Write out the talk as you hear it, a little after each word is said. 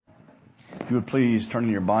you would please turn in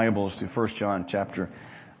your Bibles to 1 John chapter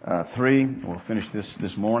 3. We'll finish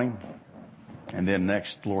this morning. And then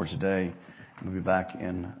next Lord's Day, we'll be back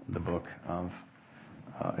in the book of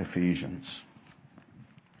Ephesians.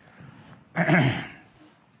 I've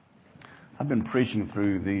been preaching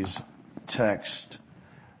through these texts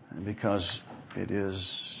because it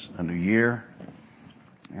is a new year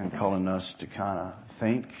and calling us to kind of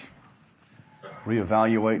think,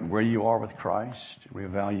 reevaluate where you are with Christ,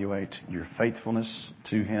 reevaluate your faithfulness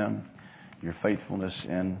to Him, your faithfulness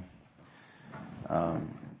in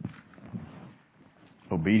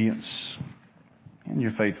obedience, and your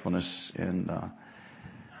faithfulness in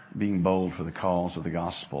being bold for the cause of the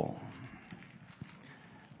gospel.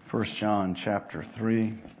 1 John chapter 3.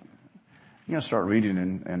 I'm going to start reading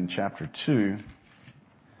in chapter 2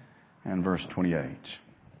 and verse 28.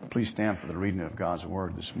 Please stand for the reading of God's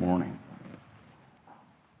Word this morning.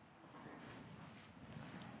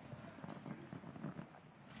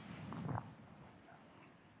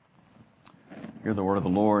 Hear the word of the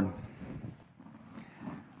Lord.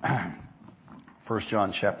 1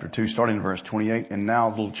 John chapter 2, starting in verse 28. And now,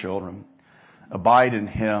 little children, abide in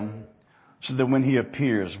Him, so that when He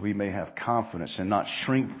appears, we may have confidence and not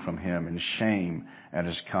shrink from Him in shame at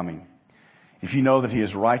His coming. If you know that He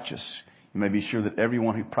is righteous, you may be sure that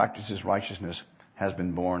everyone who practices righteousness has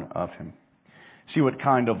been born of Him. See what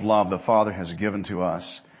kind of love the Father has given to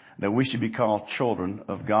us, that we should be called children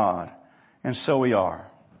of God. And so we are.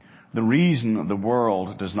 The reason the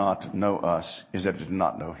world does not know us is that it did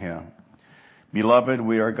not know Him. Beloved,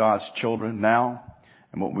 we are God's children now,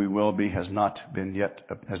 and what we will be has not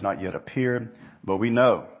yet appeared, but we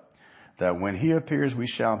know that when He appears, we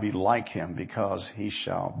shall be like Him, because He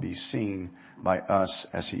shall be seen by us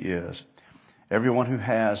as He is. Everyone who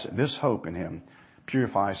has this hope in Him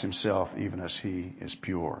purifies himself even as He is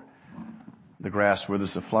pure. The grass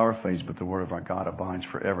withers, the flower fades, but the word of our God abides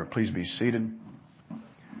forever. Please be seated.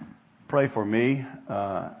 Pray for me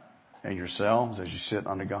and yourselves as you sit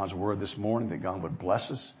under God's Word this morning, that God would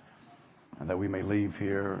bless us and that we may leave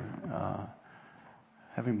here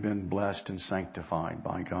having been blessed and sanctified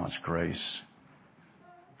by God's grace.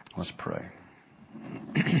 Let's pray.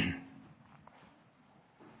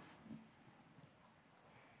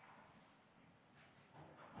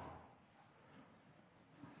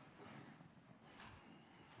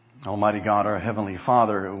 Almighty God, our Heavenly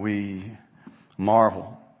Father, we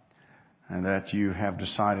marvel and that You have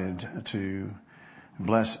decided to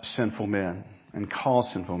bless sinful men and call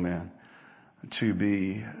sinful men to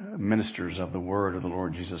be ministers of the Word of the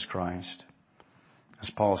Lord Jesus Christ. As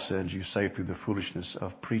Paul said, You say through the foolishness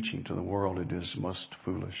of preaching to the world, it is most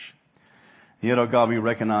foolish. Yet, oh God, we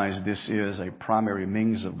recognize this is a primary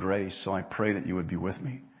means of grace, so I pray that You would be with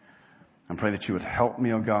me. I pray that You would help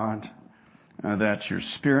me, oh God, that Your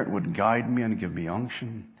Spirit would guide me and give me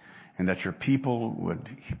unction, and that Your people would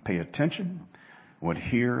pay attention, would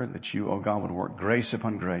hear, that You, oh God, would work grace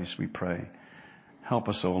upon grace, we pray. Help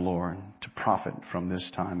us, O Lord, to profit from this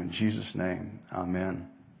time. In Jesus' name, amen.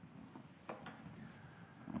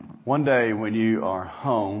 One day when you are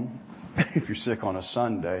home, if you're sick on a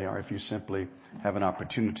Sunday, or if you simply have an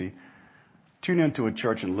opportunity, tune into a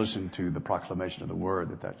church and listen to the proclamation of the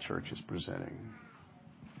Word that church is presenting.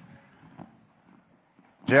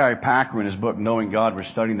 J.I. Packer, in his book, Knowing God, we're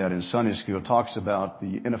studying that in Sunday school, talks about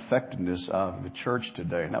the ineffectiveness of the church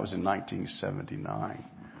today. And that was in 1979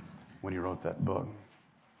 when he wrote that book.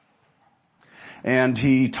 And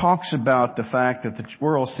he talks about the fact that the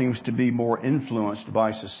world seems to be more influenced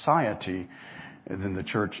by society than the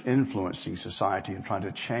church influencing society and trying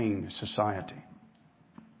to change society.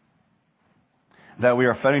 That we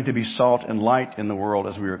are failing to be salt and light in the world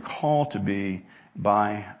as we are called to be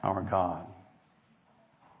by our God.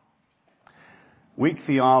 Weak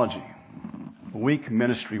theology, weak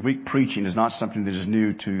ministry, weak preaching is not something that is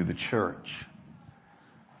new to the church.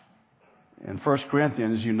 In 1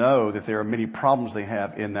 Corinthians, you know that there are many problems they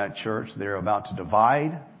have in that church. They're about to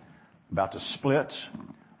divide, about to split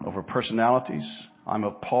over personalities. I'm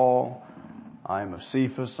of Paul, I'm of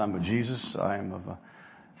Cephas, I'm of Jesus, I'm of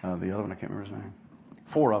the other one, I can't remember his name.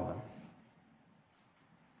 4 of them.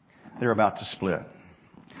 They're about to split.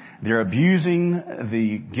 They're abusing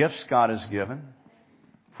the gifts God has given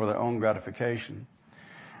for their own gratification.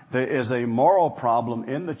 There is a moral problem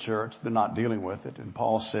in the church. They're not dealing with it. And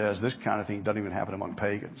Paul says this kind of thing doesn't even happen among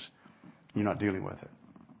pagans. You're not dealing with it.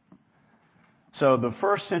 So the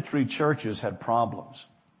first century churches had problems.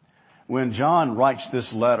 When John writes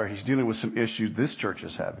this letter, he's dealing with some issues this church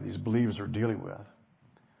is having, these believers are dealing with.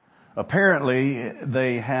 Apparently,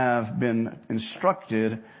 they have been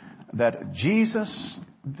instructed that Jesus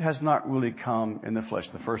has not really come in the flesh.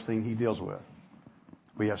 The first thing he deals with.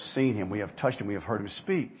 We have seen him. We have touched him. We have heard him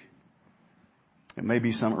speak. It may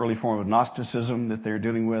be some early form of Gnosticism that they're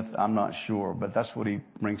dealing with. I'm not sure, but that's what he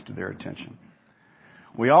brings to their attention.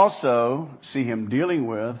 We also see him dealing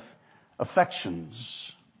with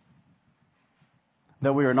affections.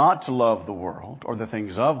 That we are not to love the world or the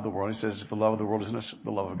things of the world. He says if the love of the world is in us,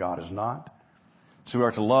 the love of God is not. So we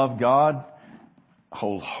are to love God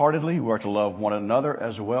wholeheartedly. We are to love one another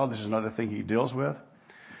as well. This is another thing he deals with.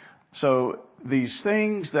 So these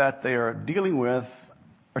things that they are dealing with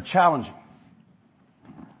are challenging.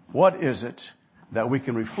 What is it that we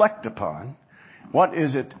can reflect upon? What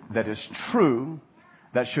is it that is true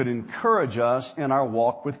that should encourage us in our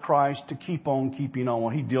walk with Christ to keep on keeping on? Well,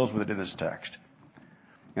 he deals with it in this text.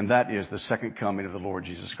 And that is the second coming of the Lord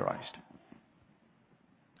Jesus Christ.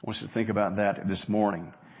 I want you to think about that this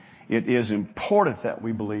morning. It is important that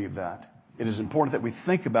we believe that. It is important that we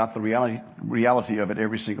think about the reality of it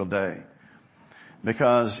every single day.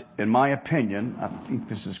 Because, in my opinion, I think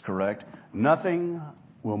this is correct, nothing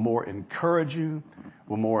will more encourage you,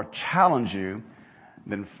 will more challenge you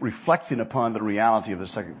than reflecting upon the reality of the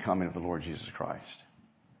second coming of the Lord Jesus Christ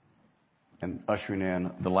and ushering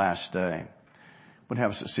in the last day. Would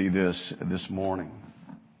have us to see this morning.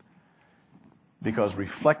 Because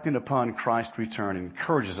reflecting upon Christ's return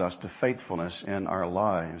encourages us to faithfulness in our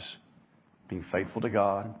lives. Being faithful to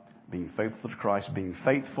God, being faithful to Christ, being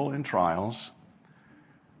faithful in trials.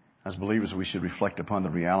 As believers, we should reflect upon the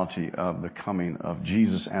reality of the coming of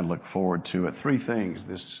Jesus and look forward to it. Three things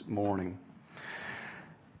this morning.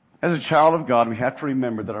 As a child of God, we have to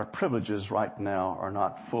remember that our privileges right now are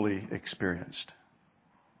not fully experienced.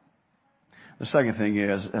 The second thing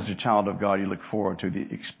is, as a child of God, you look forward to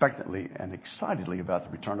expectantly and excitedly about the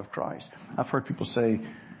return of Christ. I've heard people say,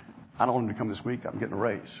 I don't want him to come this week, I'm getting a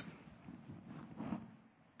raise.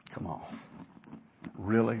 Come on.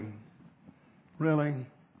 Really? Really?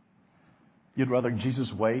 You'd rather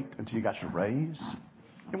Jesus wait until you got your raise?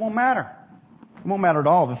 It won't matter. It won't matter at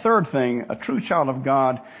all. The third thing, a true child of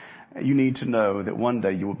God, you need to know that one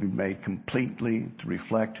day you will be made completely to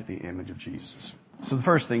reflect the image of Jesus. So the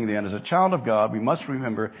first thing then, as a child of God, we must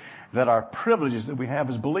remember that our privileges that we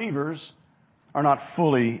have as believers are not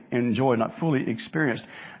fully enjoyed, not fully experienced.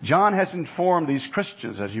 John has informed these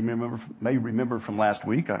Christians, as you may remember from last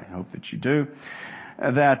week, I hope that you do,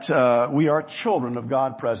 that we are children of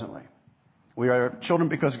God presently. We are children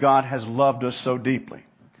because God has loved us so deeply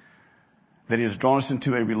that he has drawn us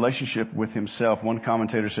into a relationship with himself. One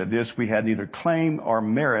commentator said this, we had neither claim or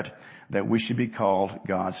merit that we should be called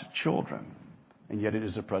God's children. And yet it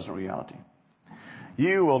is a present reality.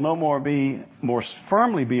 You will no more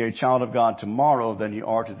firmly be a child of God tomorrow than you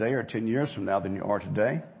are today, or 10 years from now than you are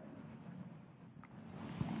today.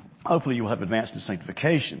 Hopefully you will have advanced in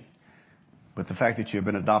sanctification. But the fact that you have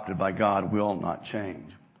been adopted by God will not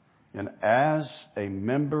change. And as a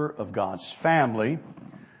member of God's family,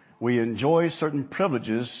 we enjoy certain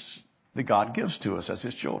privileges that God gives to us as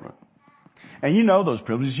his children. And you know those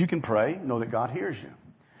privileges. You can pray, know that God hears you.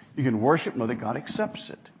 You can worship, know that God accepts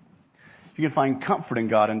it. You can find comfort in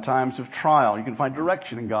God in times of trial. You can find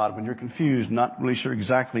direction in God when you're confused, not really sure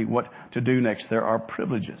exactly what to do next. There are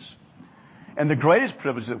privileges. And the greatest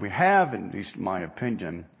privilege that we have, at least in my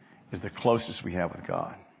opinion, is the closest we have with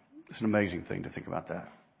God. It's an amazing thing to think about that.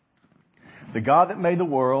 The God that made the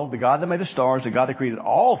world, the God that made the stars, the God that created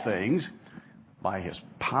all things, by his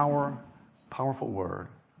powerful word,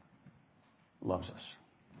 loves us.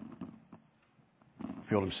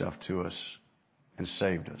 Revealed himself to us and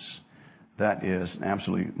saved us. That is an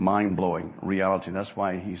absolutely mind-blowing reality. And that's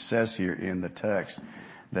why he says here in the text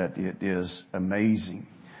that it is amazing.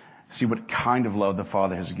 See what kind of love the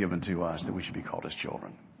Father has given to us that we should be called his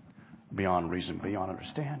children. Beyond reason, beyond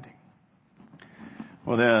understanding.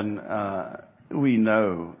 Well then, we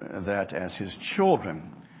know that as his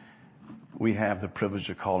children, we have the privilege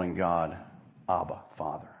of calling God Abba,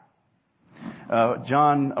 Father.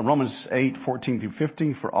 Romans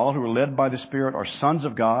 8:14-15, for all who are led by the Spirit are sons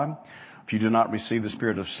of God. For you do not receive the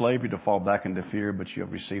spirit of slavery to fall back into fear, but you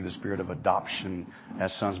have received the spirit of adoption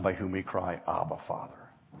as sons by whom we cry, Abba, Father.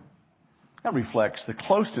 That reflects the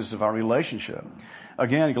closeness of our relationship.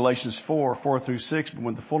 Again, Galatians 4:4-6, but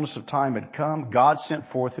when the fullness of time had come, God sent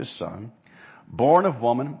forth his Son, born of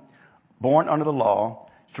woman, born under the law,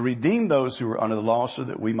 to redeem those who were under the law so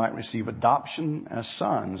that we might receive adoption as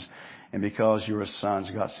sons. And because you are sons,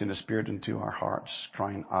 God sent a spirit into our hearts,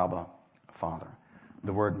 crying, Abba, Father.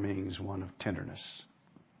 The word means one of tenderness.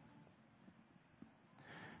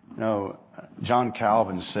 You know, John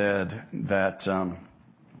Calvin said that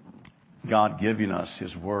God giving us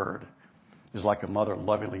His Word is like a mother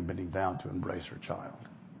lovingly bending down to embrace her child.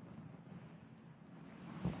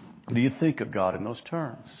 Do you think of God in those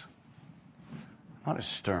terms? Not as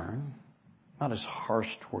stern, not as harsh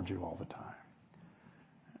towards you all the time,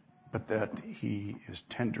 but that He is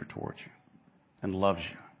tender towards you and loves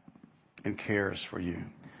you and cares for you,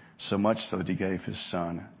 so much so that He gave His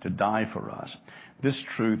Son to die for us. This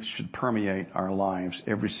truth should permeate our lives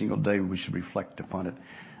every single day. We should reflect upon it.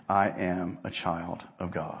 I am a child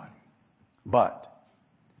of God. But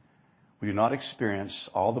we do not experience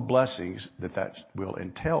all the blessings that will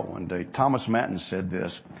entail one day. Thomas Manton said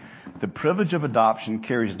this: the privilege of adoption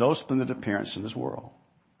carries no splendid appearance in this world.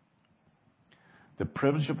 The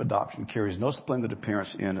privilege of adoption carries no splendid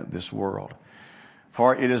appearance in this world,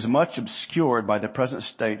 for it is much obscured by the present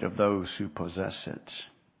state of those who possess it.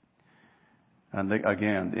 And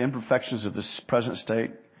again, the imperfections of this present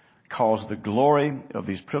state cause the glory of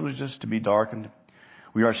these privileges to be darkened.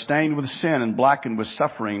 We are stained with sin and blackened with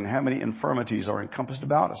suffering. How many infirmities are encompassed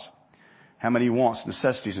about us? How many wants,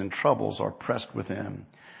 necessities, and troubles are pressed within?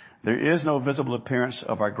 There is no visible appearance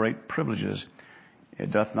of our great privileges.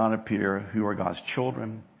 It doth not appear who are God's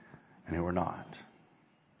children and who are not.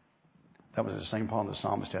 That was the same poem the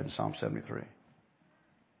psalmist had in Psalm 73.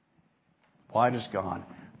 Why does God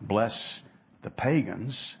bless the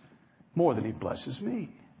pagans more than He blesses me?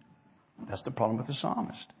 That's the problem with the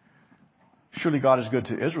psalmist. Surely God is good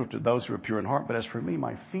to Israel, to those who are pure in heart. But as for me,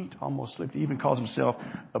 my feet almost slipped. He even calls Himself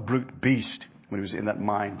a brute beast when he was in that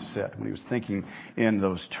mindset, when he was thinking in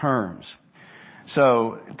those terms.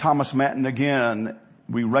 So Thomas Manton, again,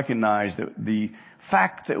 we recognize that the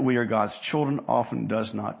fact that we are God's children often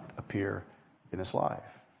does not appear in this life.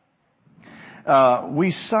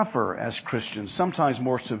 We suffer as Christians sometimes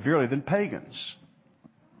more severely than pagans.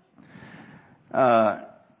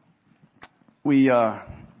 We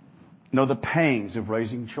know the pangs of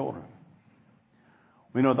raising children.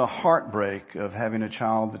 We know the heartbreak of having a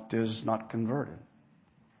child that is not converted.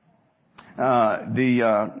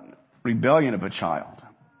 The rebellion of a child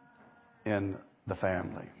in the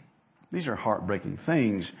family. These are heartbreaking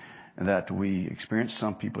things that we experience.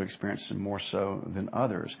 Some people experience them more so than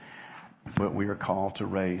others. But we are called to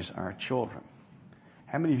raise our children.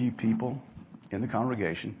 How many of you people in the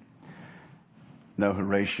congregation know who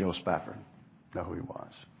Horatio Spafford? Know who he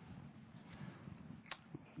was?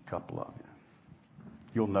 A couple of you.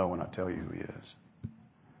 You'll know when I tell you who he is.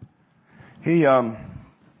 He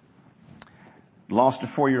lost a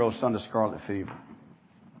 4-year-old son to scarlet fever.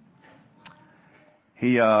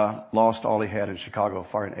 He lost all he had in Chicago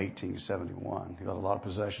fire in 1871. He got a lot of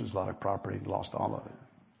possessions, a lot of property, and lost all of it.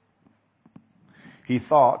 He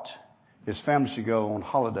thought his family should go on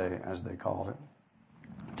holiday, as they called it,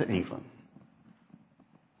 to England.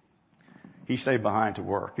 He stayed behind to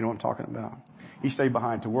work. You know what I'm talking about? He stayed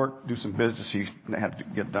behind to work, do some business he had to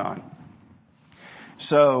get done.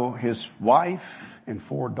 So his wife and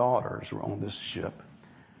 4 daughters were on this ship,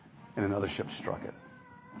 and another ship struck it.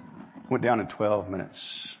 Went down in 12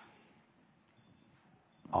 minutes.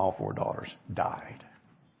 All 4 daughters died.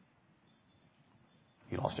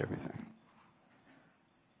 He lost everything.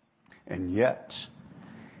 And yet,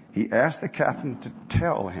 he asked the captain to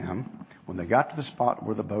tell him, when they got to the spot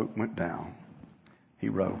where the boat went down, he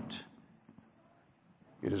wrote,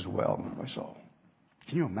 "It is well with my soul."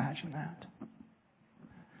 Can you imagine that?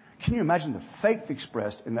 Can you imagine the faith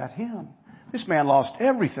expressed in that hymn? This man lost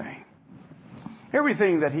everything.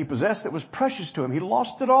 Everything that he possessed that was precious to him. He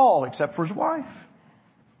lost it all except for his wife.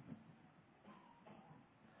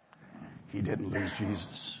 He didn't lose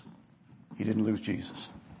Jesus. He didn't lose Jesus.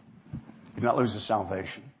 He did not lose his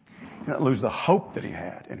salvation. He did not lose the hope that he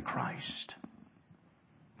had in Christ.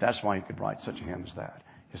 That's why he could write such a hymn as that.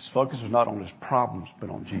 His focus was not on his problems, but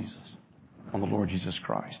on Jesus, on the Lord Jesus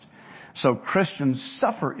Christ. So Christians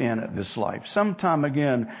suffer in this life. Sometime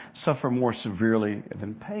again, suffer more severely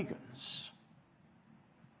than pagans.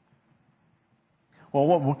 Well,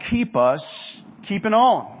 what will keep us keeping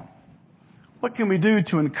on? What can we do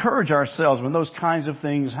to encourage ourselves when those kinds of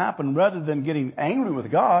things happen, rather than getting angry with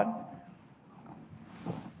God?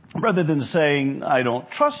 Rather than saying, I don't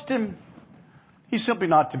trust Him. He's simply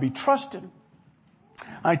not to be trusted.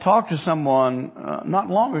 I talked to someone not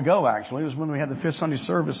long ago, actually. It was when we had the 5th Sunday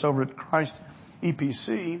service over at Christ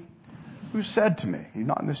EPC, who said to me, he's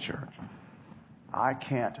not in this church, I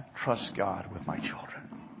can't trust God with my children.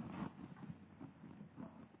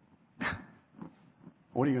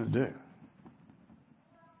 What are you going to do?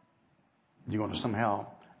 You going to somehow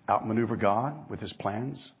outmaneuver God with His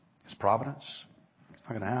plans, His providence? It's not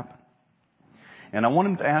going to happen. And I want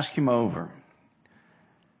him to ask him over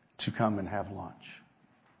to come and have lunch.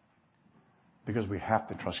 Because we have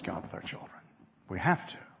to trust God with our children. We have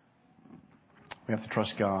to. We have to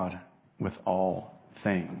trust God with all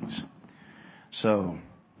things. So,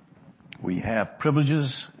 we have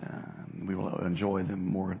privileges. We will enjoy them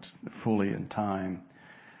more fully in time.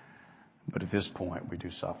 But at this point, we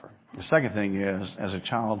do suffer. The second thing is, as a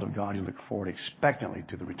child of God, you look forward expectantly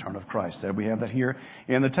to the return of Christ. There we have that here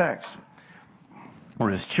in the text.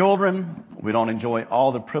 We're His children. We don't enjoy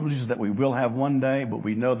all the privileges that we will have one day, but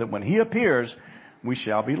we know that when He appears, we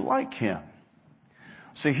shall be like Him.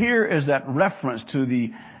 So here is that reference to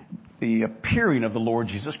the appearing of the Lord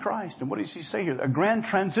Jesus Christ. And what does He say here? A grand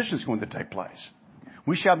transition is going to take place.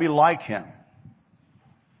 We shall be like Him.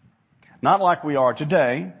 Not like we are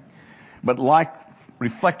today, but like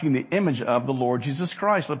reflecting the image of the Lord Jesus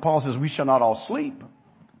Christ. But Paul says we shall not all sleep.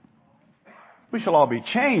 We shall all be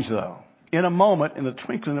changed, though, in a moment, in the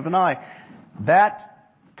twinkling of an eye. That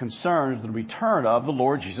concerns the return of the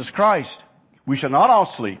Lord Jesus Christ. We shall not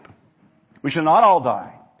all sleep. We shall not all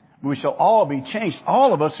die. We shall all be changed.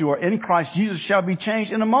 All of us who are in Christ Jesus shall be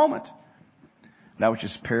changed in a moment. That which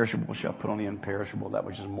is perishable shall put on the imperishable. That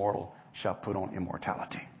which is mortal shall put on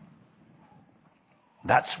immortality.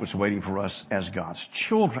 That's what's waiting for us as God's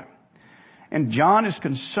children. And John is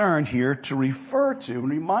concerned here to refer to and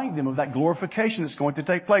remind them of that glorification that's going to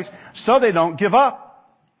take place so they don't give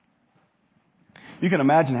up. You can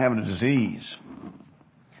imagine having a disease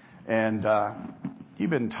and you've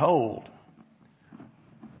been told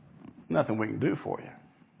nothing we can do for you.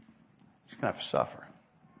 You're going to have to suffer.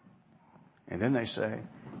 And then they say,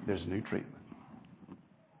 there's a new treatment.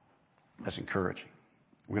 That's encouraging.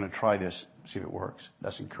 We're going to try this, see if it works.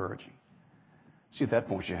 That's encouraging. See, at that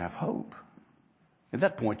point you have hope. At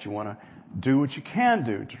that point you want to do what you can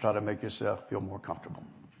do to try to make yourself feel more comfortable.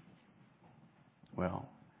 Well,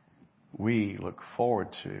 we look forward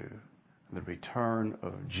to the return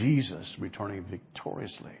of Jesus returning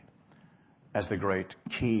victoriously as the great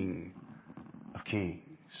King of Kings.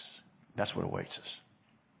 That's what awaits us.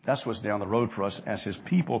 That's what's down the road for us as His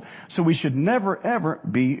people. So we should never, ever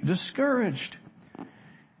be discouraged.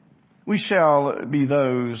 We shall be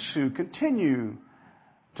those who continue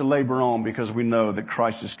to labor on because we know that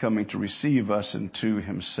Christ is coming to receive us into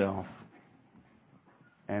Himself.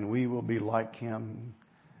 And we will be like Him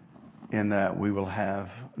in that we will have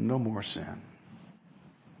no more sin,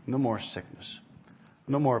 no more sickness,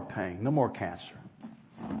 no more pain, no more cancer,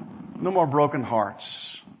 no more broken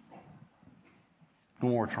hearts, no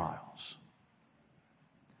more trials.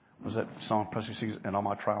 Was that song, Presley sings, and all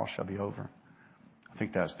my trials shall be over? I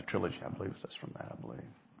think that's the trilogy. I believe that's from that, I believe.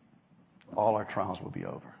 All our trials will be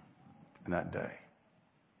over in that day.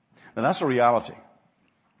 Now that's a reality.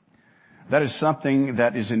 That is something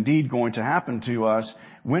that is indeed going to happen to us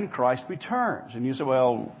when Christ returns. And you say,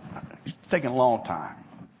 well, it's taking a long time.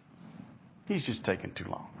 He's just taking too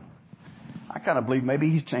long. I kind of believe maybe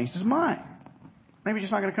He's changed His mind. Maybe He's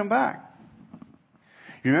just not going to come back.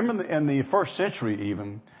 You remember in the first century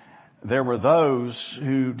even, there were those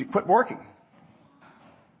who quit working.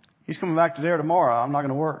 He's coming back today or tomorrow. I'm not going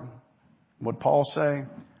to work. What did Paul say?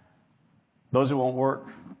 Those who won't work,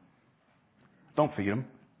 don't feed them.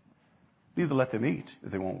 Neither let them eat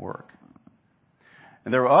if they won't work.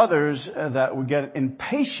 And there were others that would get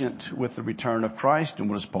impatient with the return of Christ. And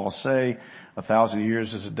what does Paul say? 1,000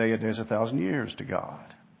 years is a day is 1,000 years to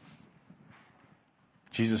God.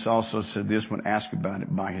 Jesus also said this when asked about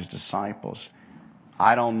it by His disciples.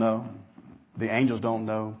 I don't know. The angels don't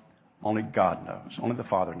know. Only God knows. Only the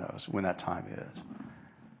Father knows when that time is.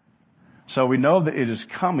 So we know that it is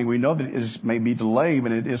coming. We know that it may be delayed,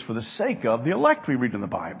 but it is for the sake of the elect we read in the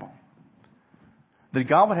Bible. That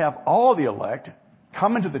God would have all the elect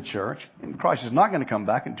come into the church, and Christ is not going to come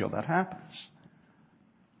back until that happens.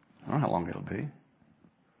 I don't know how long it'll be.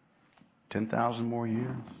 10,000 more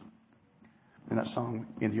years. In that song,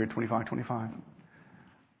 in the year 2525.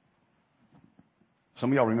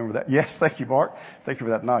 Some of y'all remember that? Yes, thank you, Mark. Thank you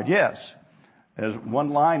for that nod. Yes. There's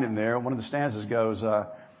one line in there. One of the stanzas goes,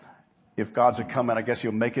 if God's a coming, I guess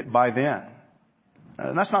He'll make it by then.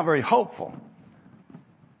 And that's not very hopeful.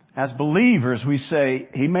 As believers, we say,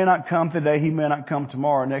 He may not come today, He may not come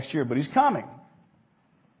tomorrow, next year, but He's coming.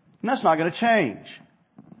 And that's not going to change.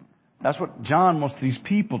 That's what John wants these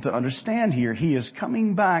people to understand here. He is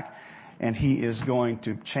coming back, and He is going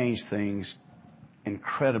to change things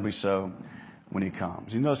incredibly so when He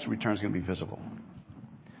comes. You notice the return is going to be visible.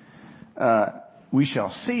 We shall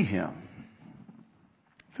see Him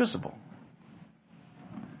visible.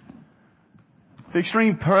 The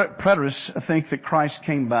extreme preterists think that Christ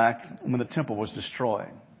came back when the temple was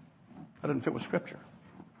destroyed. That doesn't fit with Scripture.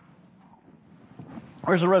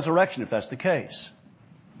 Where's the resurrection if that's the case?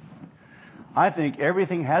 I think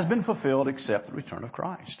everything has been fulfilled except the return of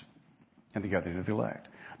Christ and the gathering of the elect.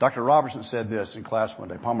 Dr. Robertson said this in class one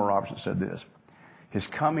day. Palmer Robertson said this. His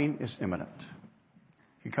coming is imminent.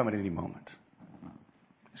 He can come at any moment.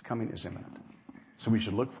 His coming is imminent. So we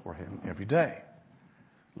should look for him every day.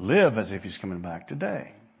 Live as if he's coming back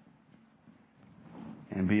today.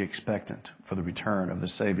 And be expectant for the return of the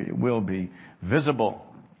Savior. It will be visible.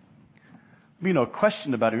 Be no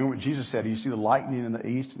question about it. Remember what Jesus said. You see the lightning in the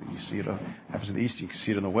east, and you see it happens in the east, you can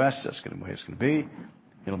see it in the west. That's the way it's going to be.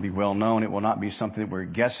 It'll be well known. It will not be something that we're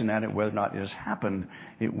guessing at it, whether or not it has happened.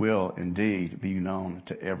 It will indeed be known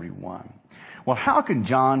to everyone. Well, how can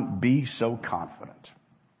John be so confident?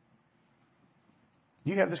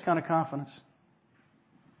 Do you have this kind of confidence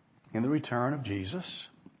in the return of Jesus?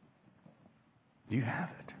 Do you have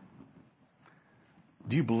it?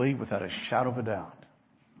 Do you believe without a shadow of a doubt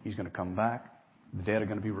he's going to come back, the dead are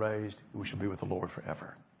going to be raised, and we shall be with the Lord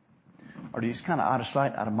forever? Or do you just kind of out of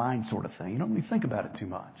sight, out of mind sort of thing? You don't really think about it too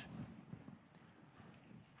much.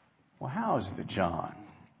 Well, how is it that John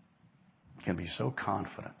can be so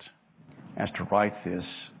confident as to write this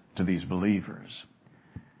to these believers?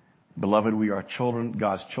 Beloved, we are children,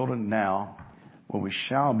 God's children now. What we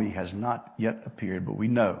shall be has not yet appeared, but we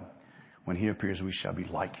know when he appears we shall be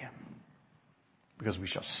like him, because we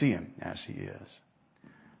shall see him as he is.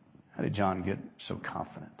 How did John get so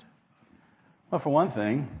confident? Well, for one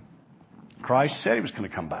thing, Christ said he was going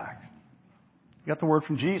to come back. He got the word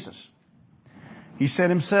from Jesus. He said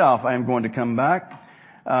himself, I am going to come back.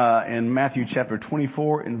 In Matthew chapter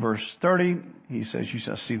 24 in verse 30, he says, you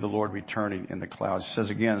shall see the Lord returning in the clouds. He says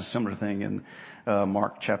again a similar thing in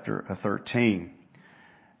Mark chapter 13.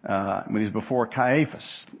 When he's before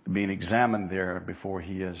Caiaphas, being examined there before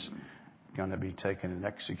he is going to be taken and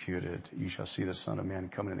executed, you shall see the Son of Man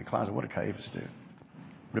coming in the clouds. What did Caiaphas do?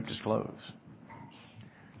 Ripped his clothes.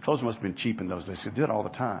 Clothes must have been cheap in those days. They did it all the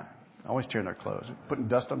time. Always tearing their clothes. Putting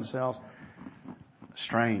dust on themselves.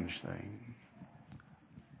 Strange thing.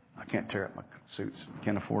 I can't tear up my suits.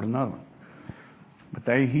 Can't afford another one.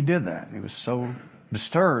 But he did that. He was so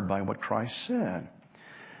disturbed by what Christ said.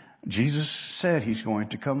 Jesus said he's going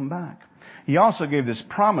to come back. He also gave this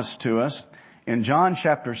promise to us in John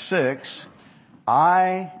chapter 6.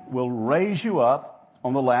 I will raise you up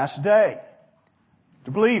on the last day.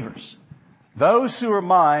 To believers. Those who are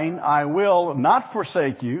mine, I will not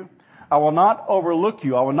forsake you. I will not overlook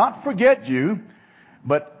you. I will not forget you.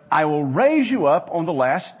 But I will raise you up on the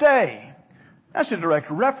last day. That's a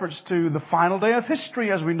direct reference to the final day of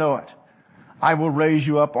history as we know it. I will raise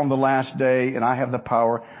you up on the last day, and I have the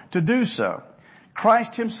power to do so.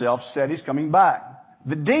 Christ himself said he's coming back.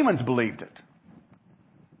 The demons believed it.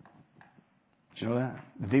 Did you know that?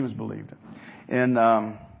 The demons believed it. In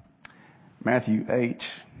Matthew 8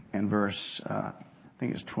 and verse, I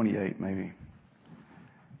think it's 28 maybe,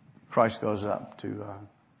 Christ goes up to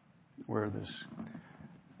where this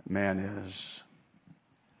man is,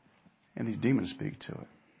 and these demons speak to it.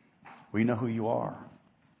 We know who you are,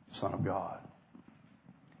 Son of God.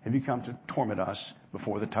 Have you come to torment us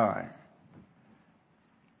before the time?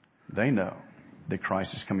 They know that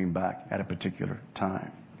Christ is coming back at a particular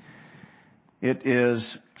time. It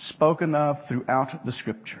is spoken of throughout the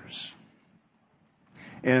Scriptures.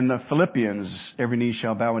 In Philippians, every knee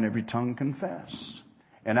shall bow and every tongue confess.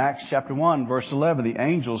 In Acts chapter 1, verse 11, the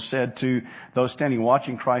angels said to those standing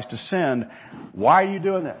watching Christ ascend, why are you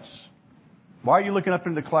doing this? Why are you looking up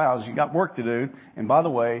into the clouds? You got work to do. And by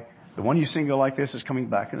the way, the one you see go like this is coming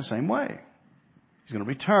back in the same way. He's going to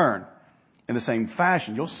return in the same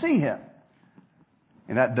fashion. You'll see him.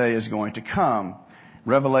 And that day is going to come.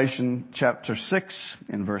 Revelation chapter 6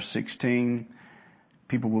 in verse 16,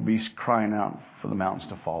 people will be crying out for the mountains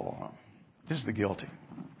to fall on them. This is the guilty.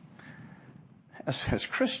 As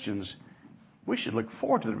Christians, we should look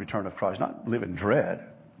forward to the return of Christ, not live in dread.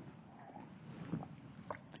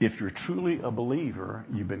 If you're truly a believer,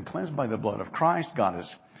 you've been cleansed by the blood of Christ. God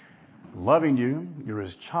is loving you. You're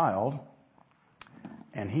his child.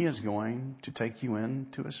 And he is going to take you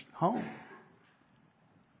into his home.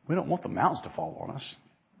 We don't want the mountains to fall on us.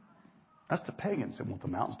 That's the pagans that want the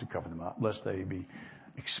mountains to cover them up, lest they be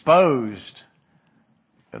exposed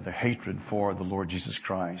of the hatred for the Lord Jesus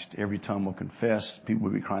Christ. Every tongue will confess. People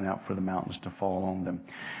will be crying out for the mountains to fall on them.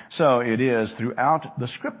 So it is throughout the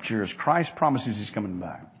Scriptures, Christ promises he's coming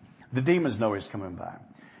back. The demons know he's coming back.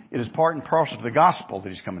 It is part and parcel to the gospel that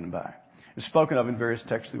he's coming back. It's spoken of in various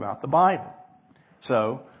texts throughout the Bible.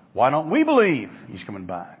 So why don't we believe he's coming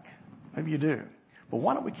back? Maybe you do. But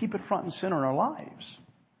why don't we keep it front and center in our lives?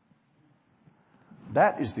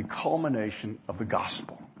 That is the culmination of the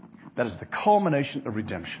gospel. That is the culmination of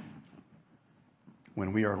redemption.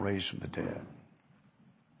 when we are raised from the dead.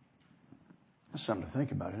 That's something to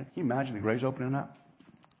think about, isn't it? Can you imagine the graves opening up?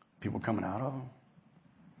 People coming out of them?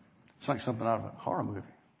 It's like something out of a horror movie.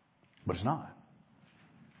 But it's not.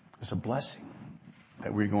 It's a blessing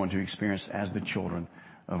that we're going to experience as the children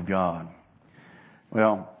of God.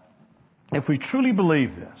 Well, if we truly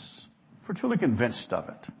believe this, if we're truly convinced of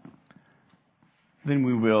it, then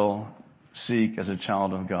we will seek as a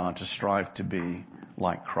child of God to strive to be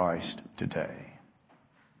like Christ today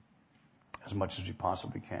as much as we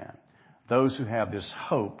possibly can. Those who have this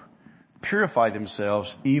hope purify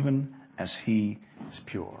themselves even as He is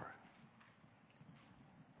pure.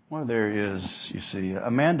 Well, there is, you see,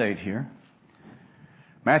 a mandate here.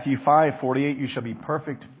 Matthew 5:48, you shall be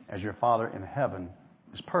perfect as your Father in heaven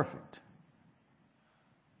is perfect.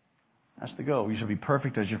 That's the goal. You shall be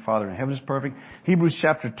perfect as your Father in heaven is perfect. Hebrews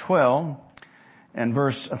chapter 12 and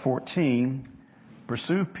verse 14.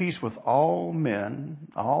 Pursue peace with all men,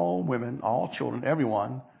 all women, all children,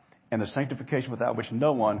 everyone, and the sanctification without which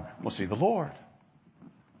no one will see the Lord.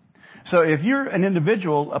 So if you're an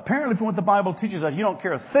individual, apparently from what the Bible teaches us, you don't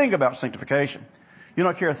care a thing about sanctification. You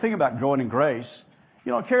don't care a thing about growing in grace.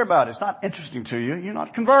 You don't care about it. It's not interesting to you. You're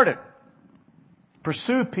not converted.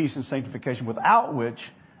 Pursue peace and sanctification without which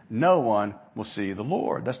no one will see the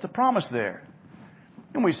Lord. That's the promise there.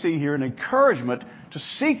 And we see here an encouragement to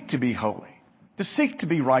seek to be holy, to seek to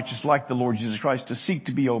be righteous like the Lord Jesus Christ, to seek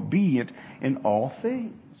to be obedient in all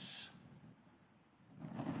things.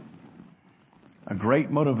 A great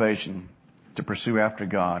motivation to pursue after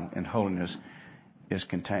God and holiness is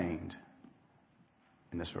contained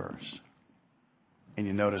in this verse. And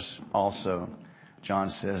you notice also, John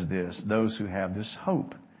says this, those who have this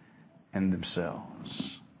hope in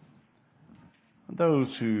themselves,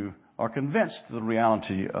 those who are convinced of the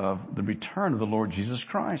reality of the return of the Lord Jesus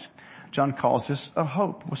Christ. John calls this a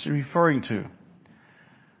hope. What's he referring to?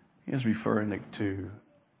 He is referring to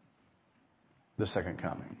the second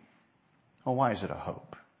coming. Well, why is it a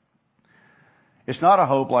hope? It's not a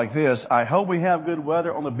hope like this. I hope we have good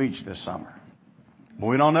weather on the beach this summer. But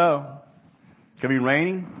we don't know. It could be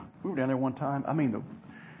raining. We were down there one time. I mean,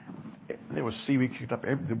 there was seaweed kicked up.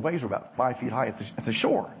 The waves were about 5 feet high at the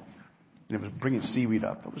shore. And it was bringing seaweed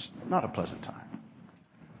up. It was not a pleasant time.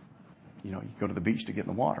 You know, you go to the beach to get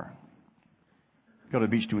in the water. Go to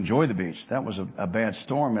the beach to enjoy the beach. That was a bad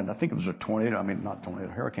storm, and I think it was a tornado. I mean, not tornado,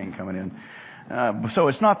 hurricane coming in. So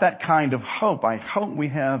it's not that kind of hope. I hope we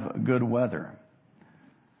have good weather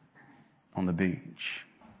on the beach.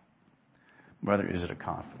 Rather, is it a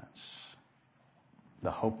confidence?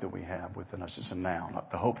 The hope that we have within us is a noun.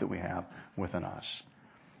 The hope that we have within us.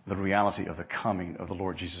 The reality of the coming of the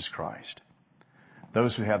Lord Jesus Christ.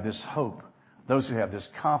 Those who have this hope, those who have this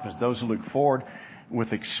confidence, those who look forward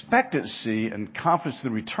with expectancy and confidence to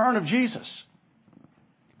the return of Jesus,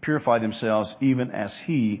 purify themselves even as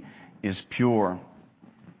He is pure.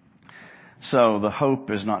 So the hope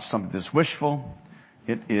is not something that's wishful.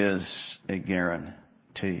 It is a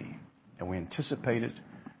guarantee. And we anticipate it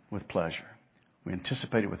with pleasure. We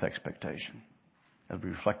anticipate it with expectation as we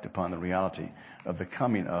reflect upon the reality of the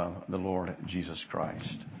coming of the Lord Jesus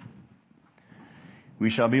Christ. We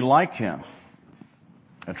shall be like Him,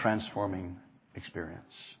 a transforming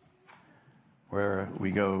experience where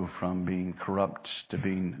we go from being corrupt to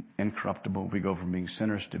being incorruptible. We go from being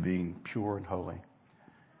sinners to being pure and holy.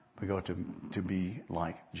 We go to be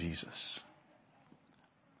like Jesus.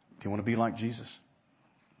 Do you want to be like Jesus?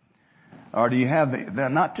 Or do you have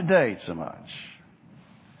not today so much?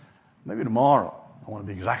 Maybe tomorrow. I want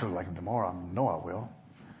to be exactly like Him tomorrow. I know I will.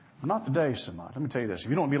 But not today so much. Let me tell you this. If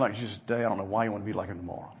you don't want to be like Jesus today, I don't know why you want to be like Him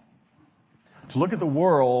tomorrow. To look at the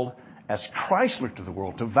world as Christ looked at the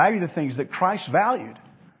world. To value the things that Christ valued.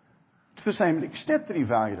 To the same extent that He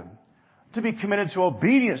valued them. To be committed to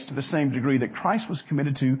obedience to the same degree that Christ was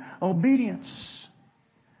committed to obedience.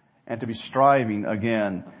 And to be striving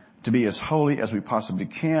again to be as holy as we possibly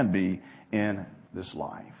can be in this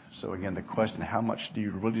life. So again, the question, how much do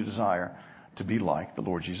you really desire to be like the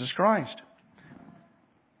Lord Jesus Christ?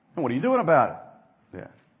 And what are you doing about it? Yeah.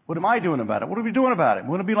 What am I doing about it? What are we doing about it? We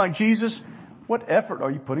want to be like Jesus? What effort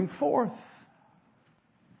are you putting forth?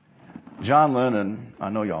 John Lennon, I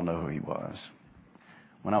know y'all know who he was.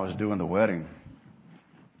 When I was doing the wedding,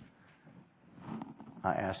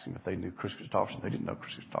 I asked him if they knew Chris Christopherson. They didn't know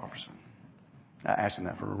Chris Christopherson. I asked him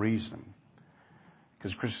that for a reason.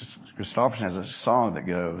 Because Chris Christopherson has a song that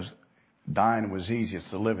goes, dying was easy, it's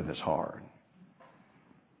the living that's hard.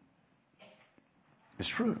 It's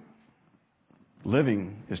true.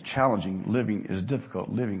 Living is challenging. Living is difficult.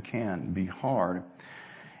 Living can be hard.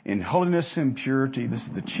 In holiness and purity, this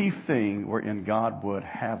is the chief thing wherein God would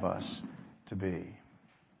have us to be.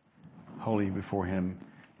 holy before Him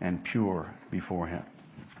and pure before Him.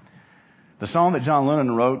 The song that John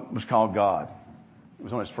Lennon wrote was called God. It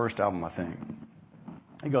was on his first album, I think.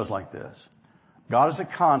 It goes like this. God is a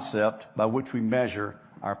concept by which we measure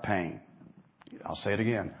our pain. I'll say it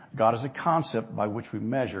again. God is a concept by which we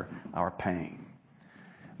measure our pain.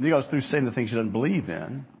 And he goes through saying the things he doesn't believe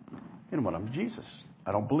in. And one of them, Jesus.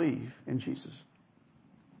 I don't believe in Jesus.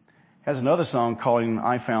 Has another song called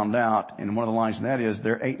I Found Out, and one of the lines in that is,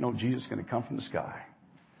 there ain't no Jesus going to come from the sky.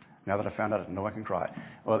 Now that I found out, I know I can cry.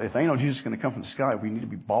 Well, if there ain't no Jesus going to come from the sky, we need to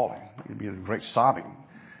be bawling. We need to be in great sobbing.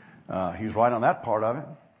 He was right on that part of it.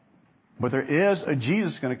 But there is a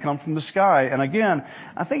Jesus going to come from the sky. And again,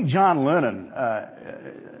 I think John Lennon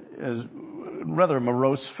is rather a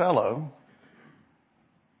morose fellow.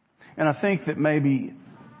 And I think that maybe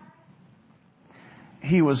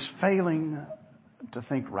he was failing to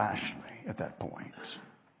think rationally at that point.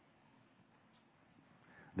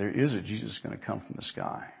 There is a Jesus going to come from the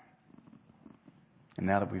sky. And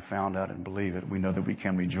now that we've found out and believe it, we know that we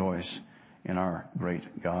can rejoice in our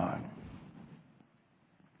great God.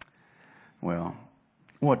 Well,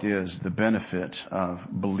 what is the benefit of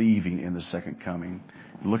believing in the second coming?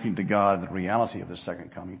 Looking to God in the reality of the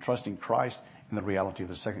second coming. Trusting Christ in the reality of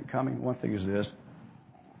the second coming. One thing is this.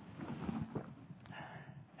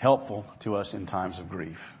 Helpful to us in times of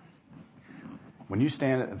grief. When you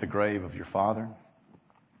stand at the grave of your father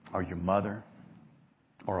or your mother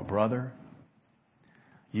or a brother,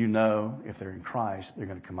 you know if they're in Christ, they're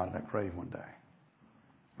going to come out of that grave one day.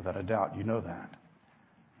 Without a doubt, you know that.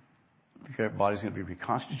 Their body's going to be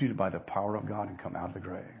reconstituted by the power of God and come out of the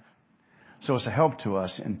grave. So it's a help to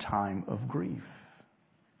us in time of grief.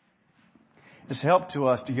 It's a help to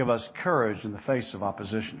us to give us courage in the face of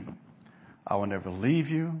opposition. I will never leave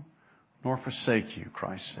you nor forsake you,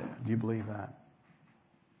 Christ said. Do you believe that?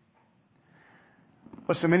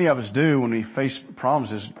 What so many of us do when we face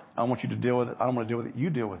problems is, I want you to deal with it. I don't want to deal with it. You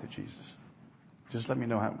deal with it, Jesus. Just let me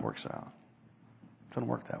know how it works out. It doesn't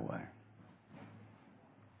work that way.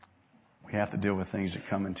 We have to deal with things that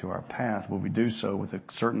come into our path. But we do so with the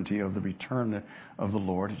certainty of the return of the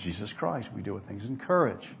Lord Jesus Christ. We deal with things in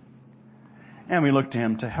courage. And we look to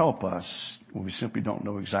Him to help us when we simply don't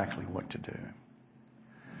know exactly what to do.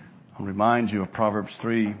 I'll remind you of Proverbs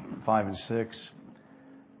 3, 5, and 6.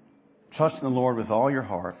 Trust in the Lord with all your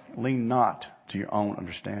heart. Lean not to your own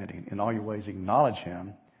understanding. In all your ways acknowledge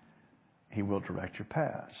Him. He will direct your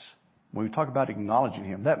paths. When we talk about acknowledging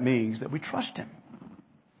Him, that means that we trust Him.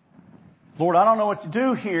 Lord, I don't know what to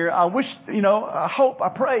do here. I wish, I hope, I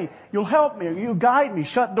pray you'll help me. You'll guide me.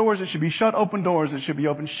 Shut doors that should be shut. Open doors that should be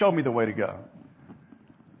open. Show me the way to go.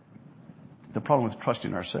 The problem with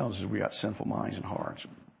trusting ourselves is we got sinful minds and hearts.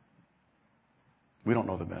 We don't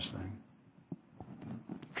know the best thing.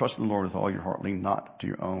 Trust in the Lord with all your heart. Lean not to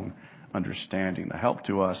your own understanding. A help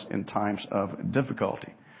to us in times of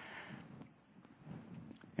difficulty.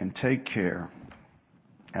 And take care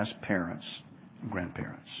as parents and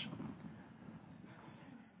grandparents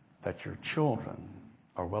that your children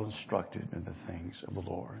are well instructed in the things of the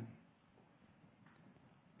Lord.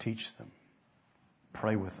 Teach them.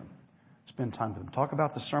 Pray with them. Spend time with them. Talk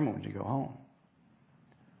about the sermon when you go home.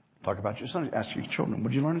 Talk about your Sunday. Ask your children,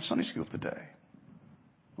 what did you learn in Sunday school today?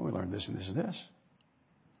 Well, we learned this and this and this.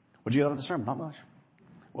 What did you get out of the sermon? Not much.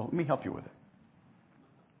 Well, let me help you with it.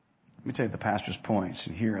 Let me tell you the pastor's points,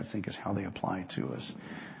 and here I think is how they apply to us.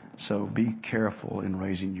 So be careful in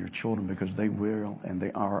raising your children because they will and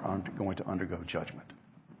they are going to undergo judgment.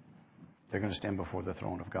 They're going to stand before the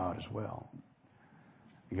throne of God as well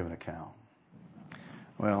and give an account.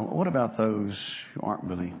 Well, what about those who aren't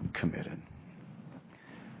really committed?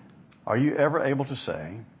 Are you ever able to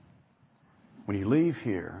say, when you leave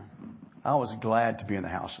here, I was glad to be in the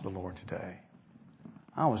house of the Lord today.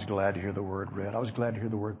 I was glad to hear the word read. I was glad to hear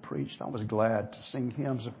the word preached. I was glad to sing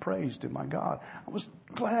hymns of praise to my God. I was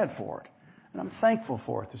glad for it. And I'm thankful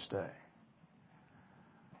for it this day.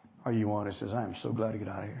 Are you one that says, I am so glad to get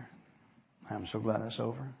out of here. I am so glad that's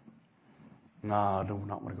over. No, I do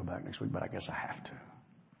not want to go back next week, but I guess I have to.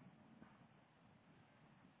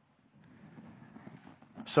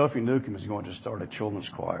 Sophie Newcomb is going to start a children's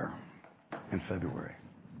choir in February.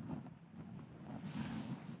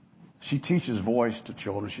 She teaches voice to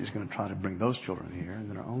children. She's going to try to bring those children here and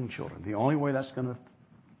then her own children. The only way that's going to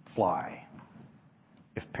fly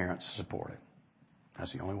if parents support it.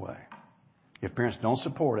 That's the only way. If parents don't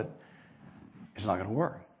support it, it's not going to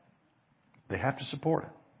work. They have to support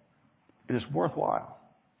it. It is worthwhile.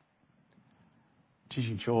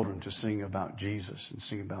 Teaching children to sing about Jesus and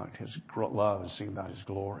sing about His love and sing about His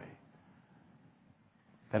glory.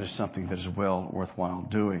 that is something that is well worthwhile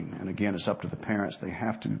doing. And again, it's up to the parents. They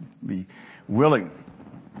have to be willing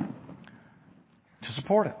to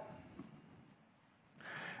support it.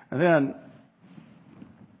 And then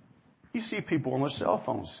you see people on their cell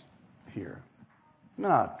phones here.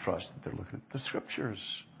 I trust that they're looking at the scriptures.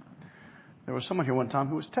 There was someone here one time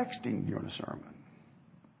who was texting during a sermon.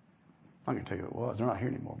 I'm going to tell you who it was. They're not here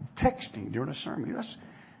anymore. Texting during a sermon.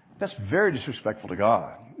 That's very disrespectful to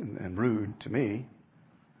God and rude to me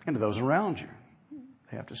and to those around you.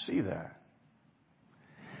 They have to see that.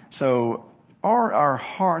 So are our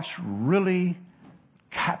hearts really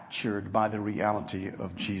captured by the reality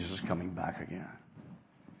of Jesus coming back again?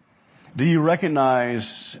 Do you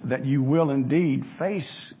recognize that you will indeed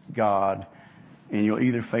face God, and you'll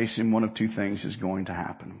either face Him? One of two things is going to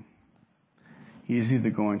happen. He is either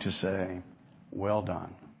going to say, well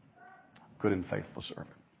done, good and faithful servant.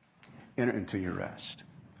 Enter into your rest.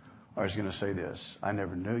 Or He's going to say this, I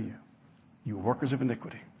never knew you. You workers of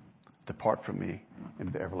iniquity, depart from me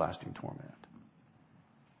into the everlasting torment.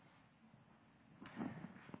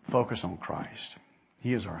 Focus on Christ.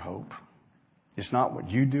 He is our hope. It's not what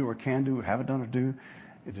you do or can do or haven't done or do.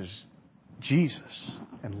 It is Jesus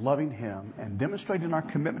and loving Him and demonstrating our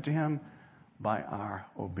commitment to Him by our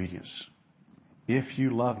obedience. If you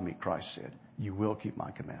love me, Christ said, you will keep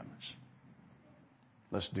my commandments.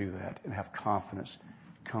 Let's do that and have confidence.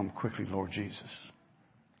 Come quickly, Lord Jesus.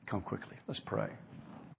 Come quickly. Let's pray.